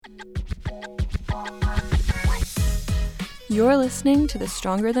You're listening to the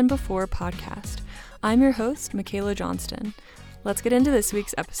Stronger Than Before podcast. I'm your host, Michaela Johnston. Let's get into this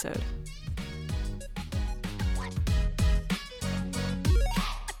week's episode.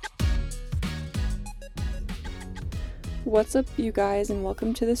 What's up, you guys, and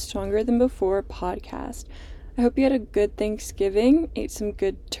welcome to the Stronger Than Before podcast. I hope you had a good Thanksgiving, ate some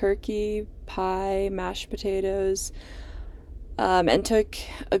good turkey, pie, mashed potatoes, and took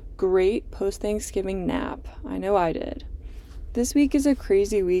a great post-Thanksgiving nap. I know I did. This week is a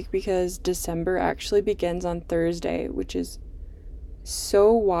crazy week because December actually begins on Thursday, which is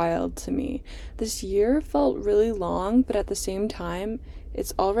so wild to me. This year felt really long, but at the same time,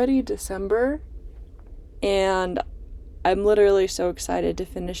 it's already December, and I'm literally so excited to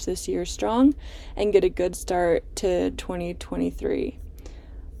finish this year strong and get a good start to 2023.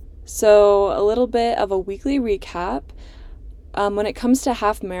 So, a little bit of a weekly recap. When it comes to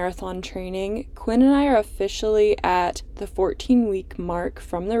half marathon training, Quinn and I are officially at the 14-week mark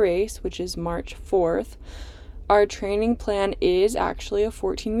from the race, which is March 4th. Our training plan is actually a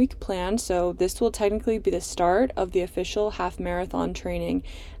 14-week plan, so this will technically be the start of the official half marathon training,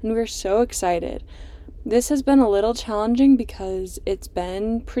 and we're so excited. This has been a little challenging because it's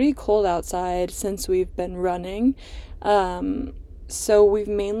been pretty cold outside since we've been running. So we've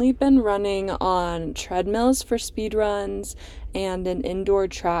mainly been running on treadmills for speed runs and an indoor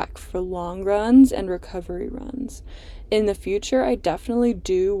track for long runs and recovery runs. In the future, I definitely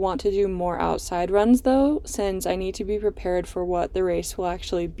do want to do more outside runs though, since I need to be prepared for what the race will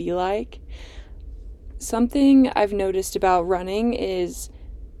actually be like. Something I've noticed about running is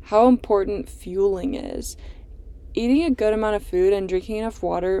how important fueling is. Eating a good amount of food and drinking enough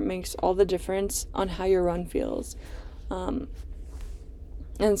water makes all the difference on how your run feels.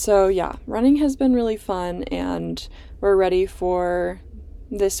 And so, running has been really fun, and we're ready for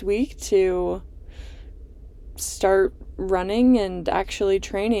this week to start running and actually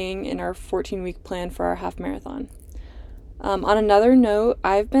training in our 14-week plan for our half marathon. On another note,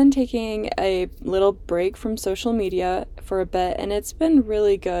 I've been taking a little break from social media for a bit, and it's been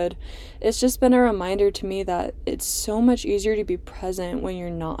really good. It's just been a reminder to me that it's so much easier to be present when you're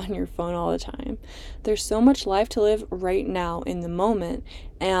not on your phone all the time. There's so much life to live right now in the moment,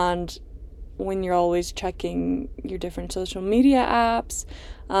 and when you're always checking your different social media apps,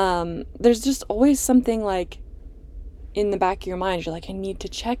 there's just always something like in the back of your mind. You're like, I need to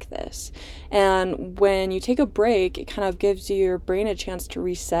check this. And when you take a break, it kind of gives your brain a chance to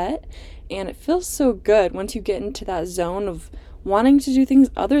reset, and it feels so good once you get into that zone of wanting to do things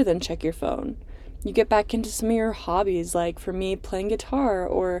other than check your phone. You get back into some of your hobbies, like for me, playing guitar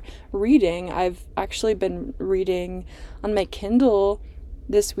or reading. I've actually been reading on my Kindle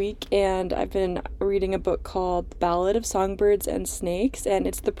this week, and I've been reading a book called The Ballad of Songbirds and Snakes, and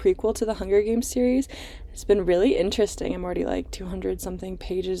it's the prequel to the Hunger Games series. It's been really interesting. I'm already like 200 something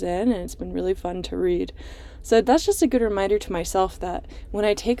pages in, and it's been really fun to read. So that's just a good reminder to myself that when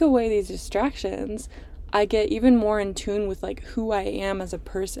I take away these distractions, I get even more in tune with like who I am as a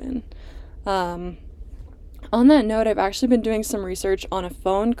person. On that note, I've actually been doing some research on a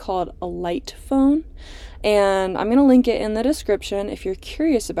phone called a light phone, and I'm going to link it in the description if you're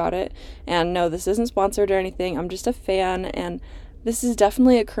curious about it. And no, this isn't sponsored or anything. I'm just a fan, and this is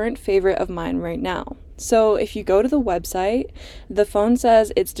definitely a current favorite of mine right now. So if you go to the website, the phone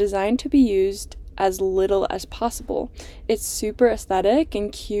says it's designed to be used as little as possible. It's super aesthetic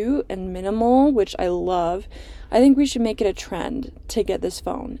and cute and minimal, which I love. I think we should make it a trend to get this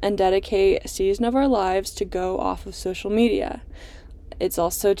phone and dedicate a season of our lives to go off of social media. It's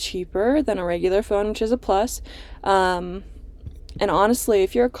also cheaper than a regular phone, which is a plus. And honestly,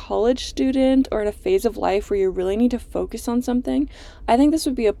 if you're a college student or in a phase of life where you really need to focus on something, I think this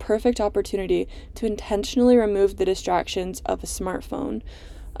would be a perfect opportunity to intentionally remove the distractions of a smartphone.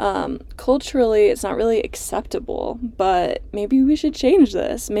 Culturally, it's not really acceptable, but maybe we should change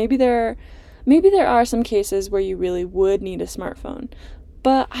this. Maybe there are some cases where you really would need a smartphone,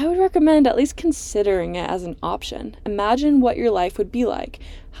 but I would recommend at least considering it as an option. Imagine what your life would be like,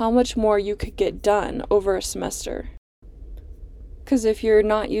 how much more you could get done over a semester. Because if you're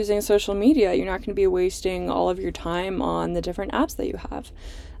not using social media, you're not going to be wasting all of your time on the different apps that you have.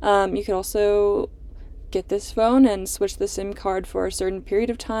 You could also get this phone and switch the SIM card for a certain period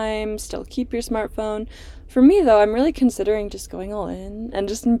of time, still keep your smartphone. For me, though, I'm really considering just going all in and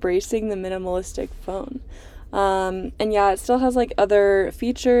just embracing the minimalistic phone. And it still has like other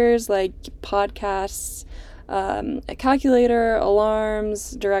features like podcasts, a calculator,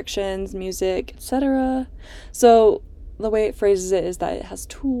 alarms, directions, music, etc. So the way it phrases it is that it has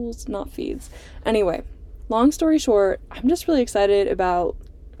tools, not feeds. Anyway, long story short, I'm just really excited about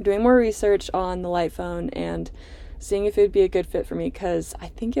doing more research on the Light Phone and seeing if it would be a good fit for me, because I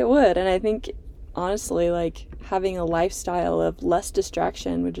think it would. And I think, honestly, like, having a lifestyle of less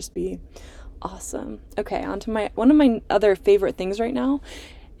distraction would just be awesome. Okay, on to one of my other favorite things right now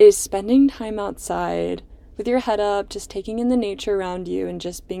is spending time outside with your head up, just taking in the nature around you and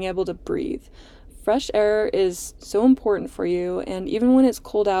just being able to breathe. Fresh air is so important for you, and even when it's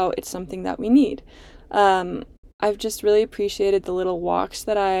cold out, it's something that we need. I've just really appreciated the little walks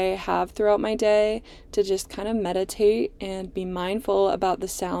that I have throughout my day to just kind of meditate and be mindful about the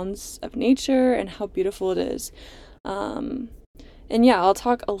sounds of nature and how beautiful it is. And yeah, I'll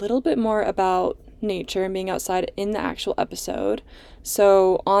talk a little bit more about nature and being outside in the actual episode.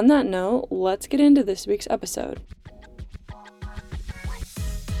 So on that note, let's get into this week's episode.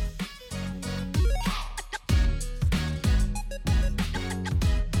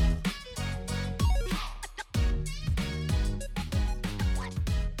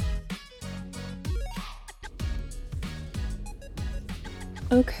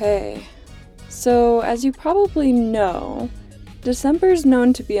 Okay, so as you probably know, December is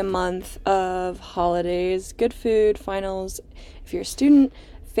known to be a month of holidays, good food, finals, if you're a student,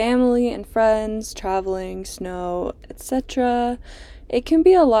 family and friends, traveling, snow, etc. It can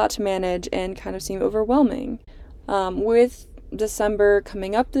be a lot to manage and kind of seem overwhelming. With December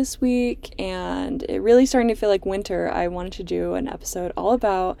coming up this week and it really starting to feel like winter, I wanted to do an episode all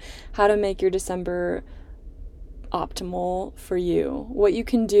about how to make your December optimal for you, what you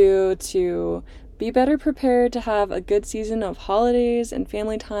can do to be better prepared to have a good season of holidays and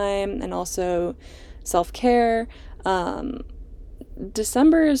family time and also self-care.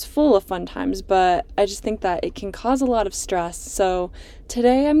 December is full of fun times, but I just think that it can cause a lot of stress. So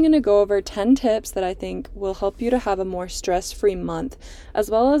today I'm going to go over 10 tips that I think will help you to have a more stress-free month,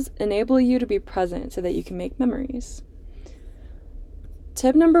 as well as enable you to be present so that you can make memories.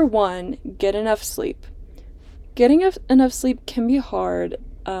 Tip number 1, get enough sleep. Getting enough sleep can be hard.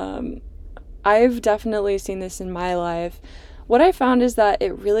 I've definitely seen this in my life. What I found is that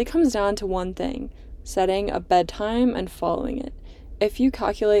it really comes down to one thing: setting a bedtime and following it. If you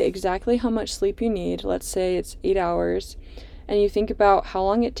calculate exactly how much sleep you need, let's say it's 8 hours, and you think about how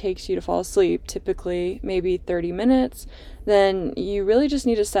long it takes you to fall asleep, typically maybe 30 minutes, then you really just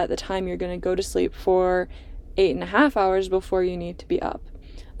need to set the time you're going to go to sleep for 8.5 hours before you need to be up.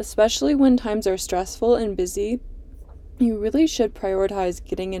 Especially when times are stressful and busy, you really should prioritize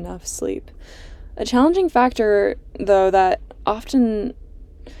getting enough sleep. A challenging factor, though, that often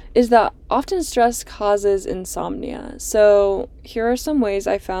stress causes insomnia. So here are some ways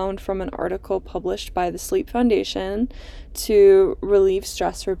I found from an article published by the Sleep Foundation to relieve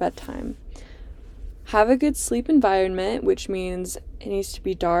stress for bedtime. Have a good sleep environment, which means it needs to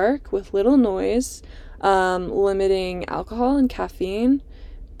be dark with little noise, limiting alcohol and caffeine.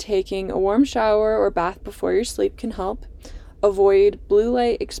 Taking a warm shower or bath before your sleep can help. Avoid blue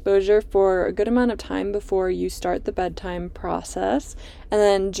light exposure for a good amount of time before you start the bedtime process. And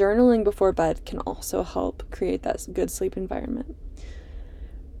then journaling before bed can also help create that good sleep environment.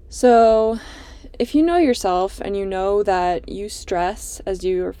 So if you know yourself and you know that you stress as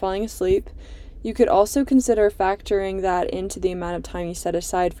you are falling asleep, you could also consider factoring that into the amount of time you set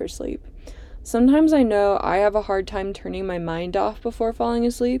aside for sleep. Sometimes I know I have a hard time turning my mind off before falling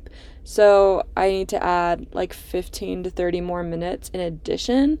asleep, so I need to add like 15 to 30 more minutes in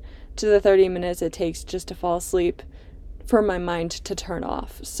addition to the 30 minutes it takes just to fall asleep for my mind to turn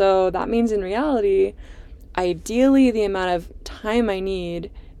off. So that means in reality, ideally the amount of time I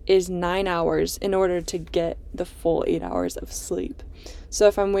need is 9 hours in order to get the full 8 hours of sleep. So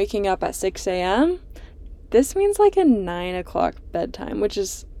if I'm waking up at 6 a.m., this means like a 9 o'clock bedtime, which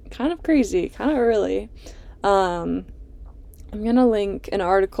is kind of crazy, kind of early. I'm gonna link an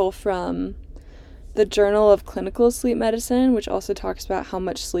article from the Journal of Clinical Sleep Medicine, which also talks about how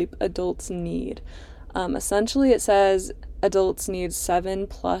much sleep adults need. Essentially, it says adults need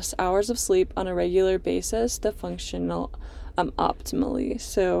 7+ hours of sleep on a regular basis to function optimally.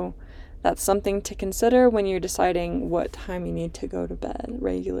 So that's something to consider when you're deciding what time you need to go to bed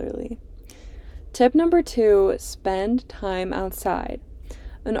regularly. Tip number 2, spend time outside.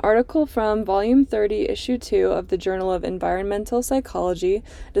 An article from Volume 30, Issue 2 of the Journal of Environmental Psychology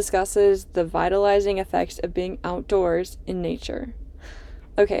discusses the vitalizing effects of being outdoors in nature.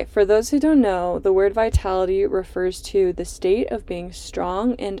 Okay, for those who don't know, the word vitality refers to the state of being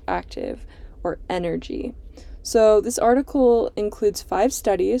strong and active, or energy. So this article includes 5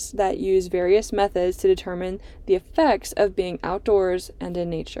 studies that use various methods to determine the effects of being outdoors and in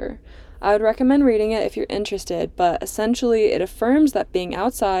nature. I would recommend reading it if you're interested, but essentially it affirms that being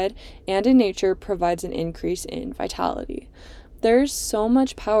outside and in nature provides an increase in vitality. There's so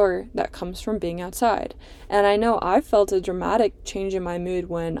much power that comes from being outside. And I know I've felt a dramatic change in my mood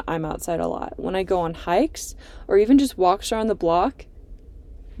when I'm outside a lot. When I go on hikes or even just walks around the block,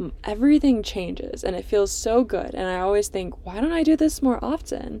 everything changes and it feels so good. And I always think, why don't I do this more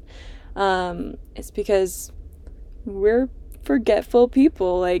often? It's because we're forgetful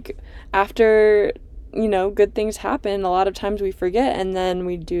people. Like, after good things happen, a lot of times we forget, and then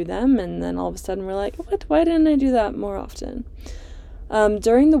we do them, and then all of a sudden we're like, what? Why didn't I do that more often?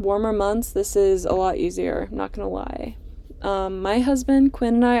 During the warmer months, this is a lot easier, not gonna lie. My husband,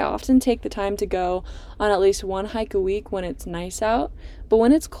 Quinn, and I often take the time to go on at least one hike a week when it's nice out, but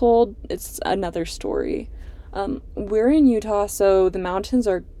when it's cold, it's another story. We're in Utah, so the mountains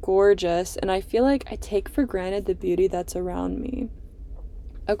are gorgeous, and I feel like I take for granted the beauty that's around me.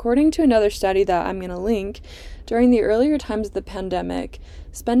 According to another study that I'm going to link, during the earlier times of the pandemic,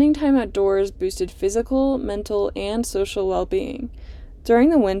 spending time outdoors boosted physical, mental, and social well-being.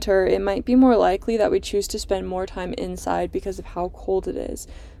 During the winter, it might be more likely that we choose to spend more time inside because of how cold it is,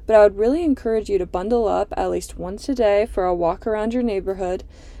 but I would really encourage you to bundle up at least once a day for a walk around your neighborhood,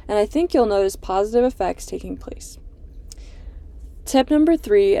 and I think you'll notice positive effects taking place. Tip number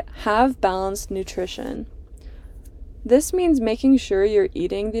 3, have balanced nutrition. This means making sure you're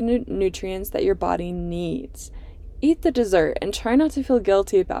eating the nutrients that your body needs. Eat the dessert and try not to feel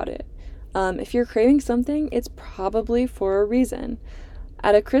guilty about it. If you're craving something, it's probably for a reason.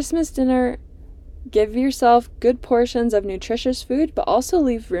 At a Christmas dinner, give yourself good portions of nutritious food, but also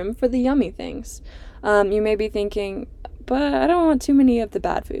leave room for the yummy things. You may be thinking, but I don't want too many of the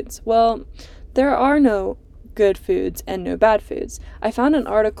bad foods. Well, there are no good foods and no bad foods. I found an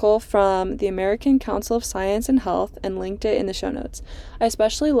article from the American Council of Science and Health and linked it in the show notes. I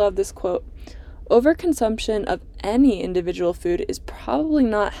especially love this quote. Overconsumption of any individual food is probably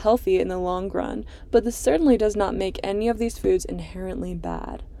not healthy in the long run, but this certainly does not make any of these foods inherently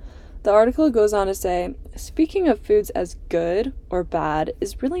bad. The article goes on to say, speaking of foods as good or bad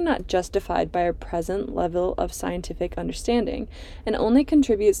is really not justified by our present level of scientific understanding and only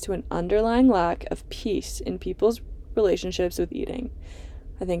contributes to an underlying lack of peace in people's relationships with eating.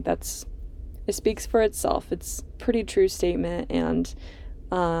 I think it speaks for itself. It's a pretty true statement, and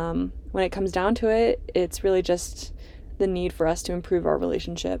when it comes down to it, it's really just the need for us to improve our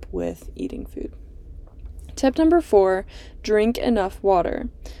relationship with eating food. Tip number 4, drink enough water.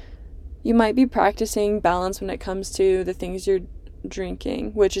 You might be practicing balance when it comes to the things you're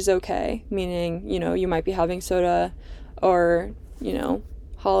drinking, which is okay, meaning, you might be having soda or,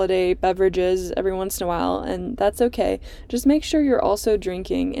 holiday beverages every once in a while, and that's okay. Just make sure you're also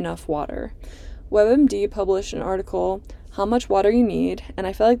drinking enough water. WebMD published an article, How Much Water You Need, and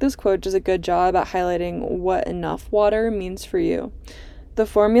I feel like this quote does a good job at highlighting what enough water means for you. The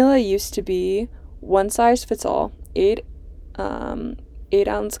formula used to be one size fits all,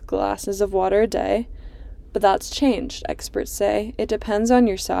 8-ounce glasses of water a day, but that's changed, experts say. It depends on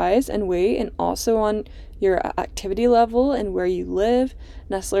your size and weight and also on your activity level and where you live.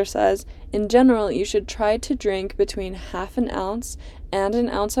 Nestler says, in general, you should try to drink between half an ounce and an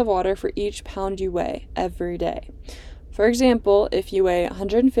ounce of water for each pound you weigh every day. For example, if you weigh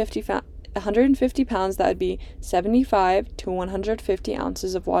 150 pounds, that would be 75 to 150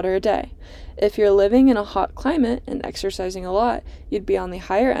 ounces of water a day. If you're living in a hot climate and exercising a lot, you'd be on the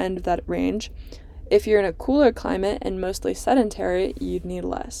higher end of that range. If you're in a cooler climate and mostly sedentary, you'd need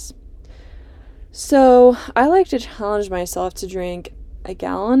less. So I like to challenge myself to drink a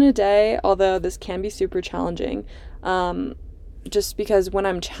gallon a day, although this can be super challenging. Just because when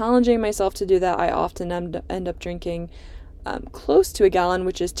I'm challenging myself to do that, I often end up drinking close to a gallon,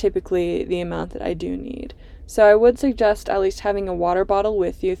 which is typically the amount that I do need. So I would suggest at least having a water bottle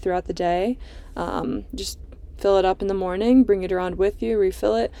with you throughout the day. Just fill it up in the morning, bring it around with you,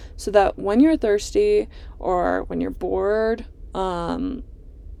 refill it, so that when you're thirsty or when you're bored,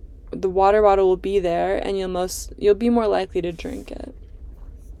 the water bottle will be there and you'll be more likely to drink it.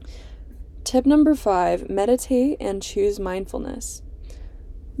 Tip number 5, meditate and choose mindfulness.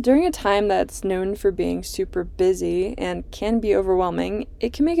 During a time that's known for being super busy and can be overwhelming,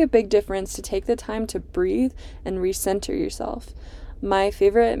 it can make a big difference to take the time to breathe and recenter yourself. My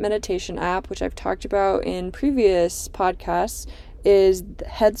favorite meditation app, which I've talked about in previous podcasts, is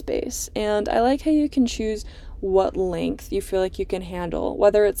Headspace, and I like how you can choose what length you feel like you can handle,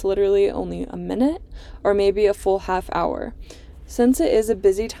 whether it's literally only a minute or maybe a full half hour. Since it is a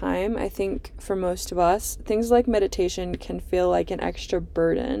busy time, I think for most of us, things like meditation can feel like an extra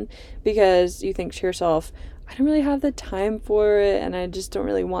burden because you think to yourself, I don't really have the time for it and I just don't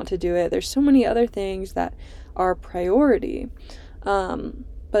really want to do it. There's so many other things that are priority.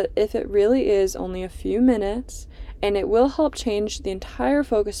 But if it really is only a few minutes and it will help change the entire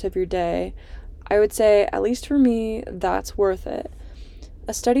focus of your day. I would say, at least for me, that's worth it.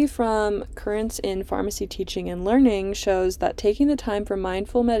 A study from Currents in Pharmacy Teaching and Learning shows that taking the time for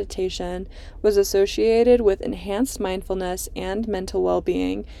mindful meditation was associated with enhanced mindfulness and mental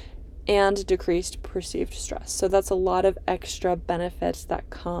well-being and decreased perceived stress. So that's a lot of extra benefits that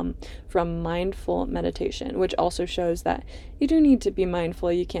come from mindful meditation, which also shows that you do need to be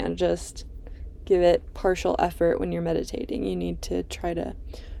mindful. You can't just give it partial effort when you're meditating. You need to try to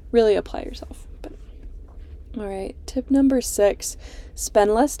really apply yourself. All right, tip number 6,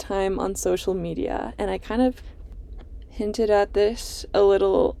 spend less time on social media. And I kind of hinted at this a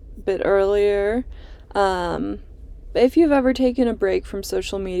little bit earlier. If you've ever taken a break from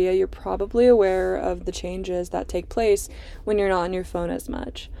social media, you're probably aware of the changes that take place when you're not on your phone as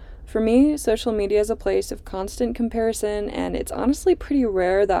much. For me, social media is a place of constant comparison, and it's honestly pretty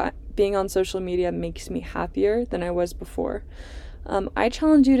rare that being on social media makes me happier than I was before. I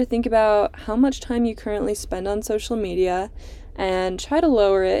challenge you to think about how much time you currently spend on social media and try to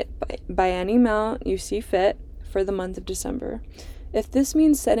lower it by any amount you see fit for the month of December. If this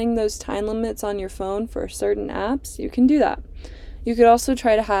means setting those time limits on your phone for certain apps, you can do that. You could also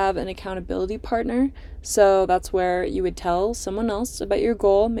try to have an accountability partner. So that's where you would tell someone else about your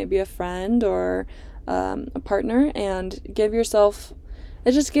goal, maybe a friend or a partner, and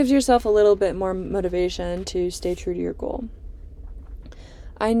it just gives yourself a little bit more motivation to stay true to your goal.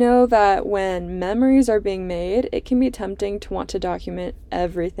 I know that when memories are being made, it can be tempting to want to document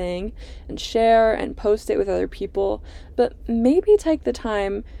everything and share and post it with other people, but maybe take the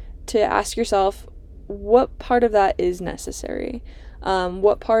time to ask yourself what part of that is necessary,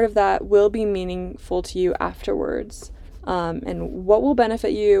 what part of that will be meaningful to you afterwards, and what will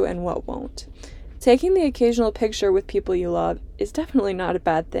benefit you and what won't. Taking the occasional picture with people you love is definitely not a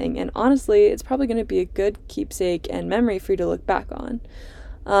bad thing, and honestly, it's probably going to be a good keepsake and memory for you to look back on.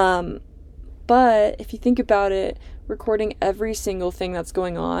 But if you think about it, recording every single thing that's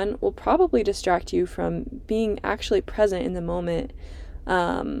going on will probably distract you from being actually present in the moment,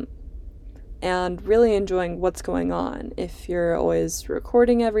 and really enjoying what's going on. If you're always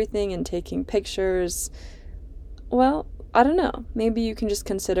recording everything and taking pictures, well, I don't know. Maybe you can just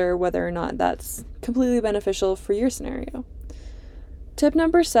consider whether or not that's completely beneficial for your scenario. Tip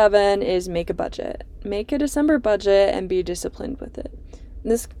number 7 is make a budget. Make a December budget and be disciplined with it.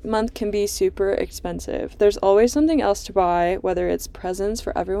 This month can be super expensive. There's always something else to buy, whether it's presents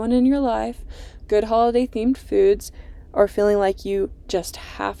for everyone in your life, good holiday themed foods, or feeling like you just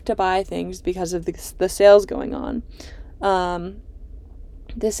have to buy things because of the sales going on.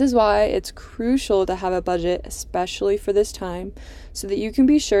 This is why it's crucial to have a budget, especially for this time, so that you can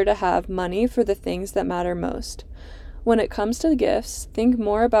be sure to have money for the things that matter most. When it comes to the gifts, think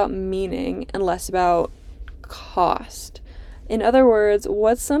more about meaning and less about cost. In other words,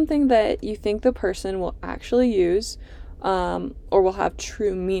 what's something that you think the person will actually use, or will have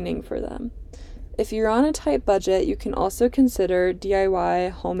true meaning for them? If you're on a tight budget, you can also consider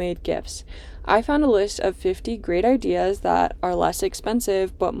DIY homemade gifts. I found a list of 50 great ideas that are less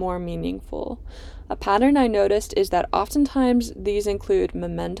expensive but more meaningful. A pattern I noticed is that oftentimes these include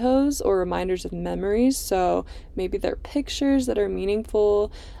mementos or reminders of memories, so maybe they're pictures that are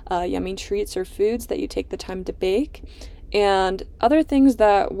meaningful, yummy treats or foods that you take the time to bake, and other things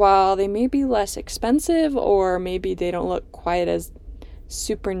that, while they may be less expensive or maybe they don't look quite as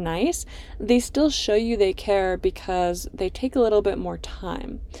super nice, they still show you they care because they take a little bit more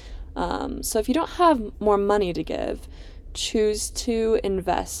time. So if you don't have more money to give, choose to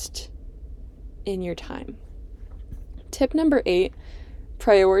invest in your time. Tip number 8,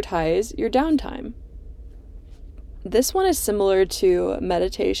 prioritize your downtime. This one is similar to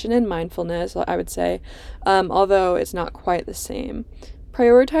meditation and mindfulness, I would say, although it's not quite the same.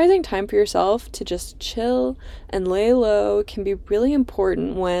 Prioritizing time for yourself to just chill and lay low can be really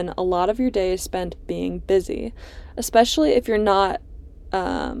important when a lot of your day is spent being busy, especially if you're not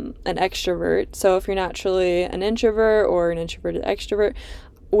an extrovert. So if you're naturally an introvert or an introverted extrovert,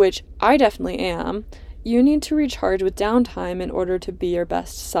 which I definitely am, you need to recharge with downtime in order to be your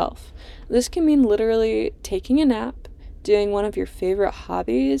best self. This can mean literally taking a nap, doing one of your favorite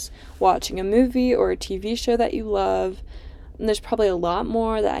hobbies, watching a movie or a TV show that you love. And there's probably a lot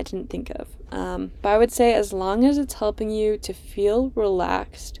more that I didn't think of. But I would say as long as it's helping you to feel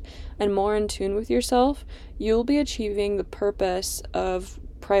relaxed and more in tune with yourself, you'll be achieving the purpose of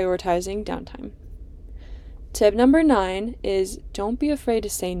prioritizing downtime. Tip number 9 is don't be afraid to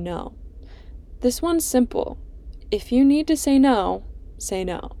say no. This one's simple. If you need to say no, say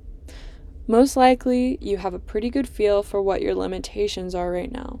no. Most likely, you have a pretty good feel for what your limitations are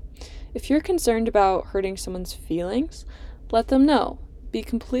right now. If you're concerned about hurting someone's feelings, let them know. Be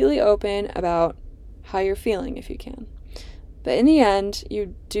completely open about how you're feeling if you can. But in the end,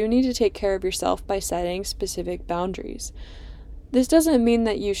 you do need to take care of yourself by setting specific boundaries. This doesn't mean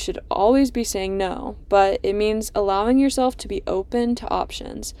that you should always be saying no, but it means allowing yourself to be open to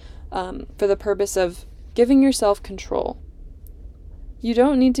options for the purpose of giving yourself control. You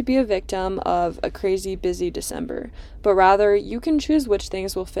don't need to be a victim of a crazy busy December, but rather you can choose which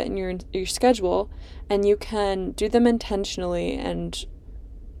things will fit in your schedule, and you can do them intentionally and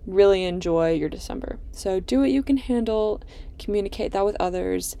really enjoy your December. So do what you can handle, communicate that with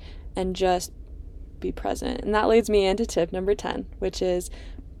others, and just be present. And that leads me into tip number 10, which is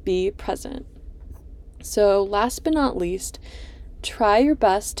be present. So last but not least, try your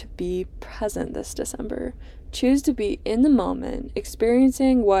best to be present this December. Choose to be in the moment,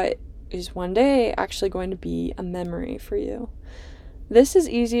 experiencing what is one day actually going to be a memory for you. This is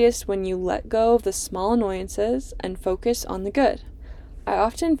easiest when you let go of the small annoyances and focus on the good. I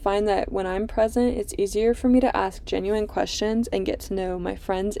often find that when I'm present, it's easier for me to ask genuine questions and get to know my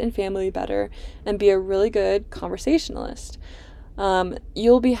friends and family better and be a really good conversationalist.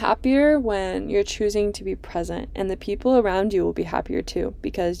 You'll be happier when you're choosing to be present, and the people around you will be happier too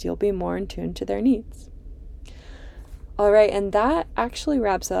because you'll be more in tune to their needs. All right, and that actually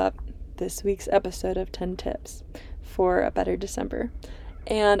wraps up this week's episode of 10 Tips for a Better December.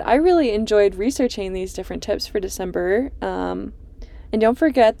 And I really enjoyed researching these different tips for December. And don't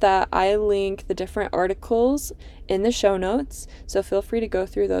forget that I link the different articles in the show notes, so feel free to go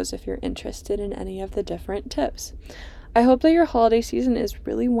through those if you're interested in any of the different tips. I hope that your holiday season is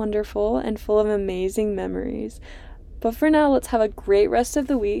really wonderful and full of amazing memories. But for now, let's have a great rest of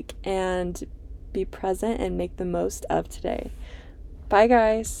the week and be present and make the most of today. Bye,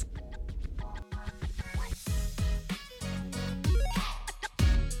 guys.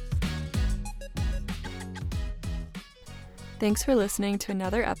 Thanks for listening to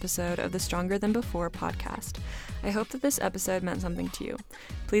another episode of the Stronger Than Before podcast. I hope that this episode meant something to you.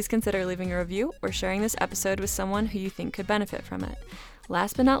 Please consider leaving a review or sharing this episode with someone who you think could benefit from it.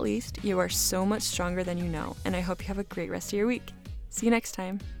 Last but not least, you are so much stronger than you know, and I hope you have a great rest of your week. See you next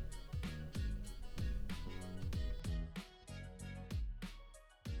time.